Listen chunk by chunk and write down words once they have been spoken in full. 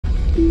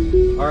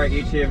Alright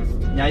YouTube,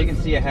 now you can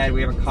see ahead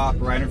we have a cop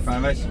right in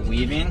front of us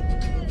weaving,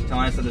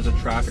 telling us that there's a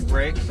traffic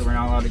break, so we're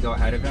not allowed to go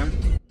ahead of him.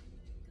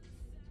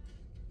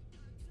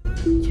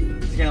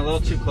 It's getting a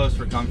little too close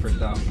for comfort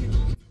though.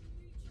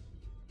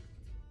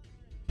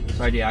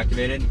 So I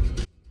deactivated.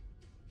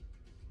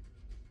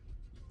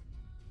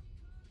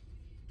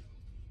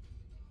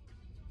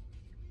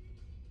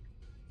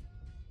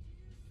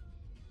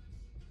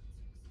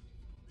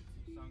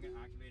 So I'm going to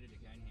activate it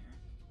again here.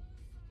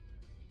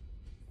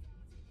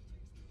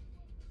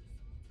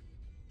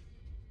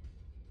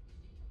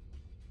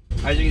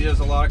 As you can see, there's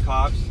a lot of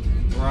cops.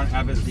 We're on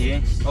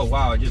FSD. Oh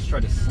wow, I just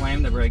tried to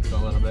slam the brakes a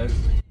little bit.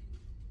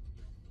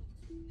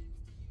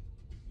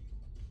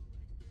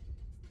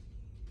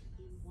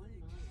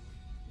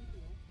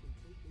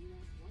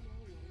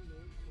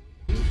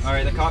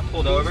 Alright, the cop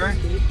pulled over.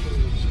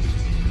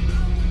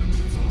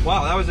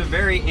 Wow, that was a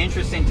very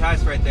interesting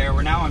test right there.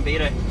 We're now on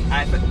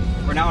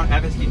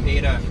FSD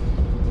Beta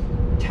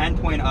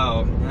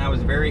 10.0, and that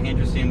was very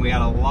interesting. We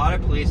had a lot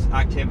of police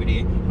activity,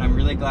 and I'm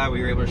really glad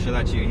we were able to show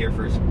that to you here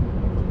first.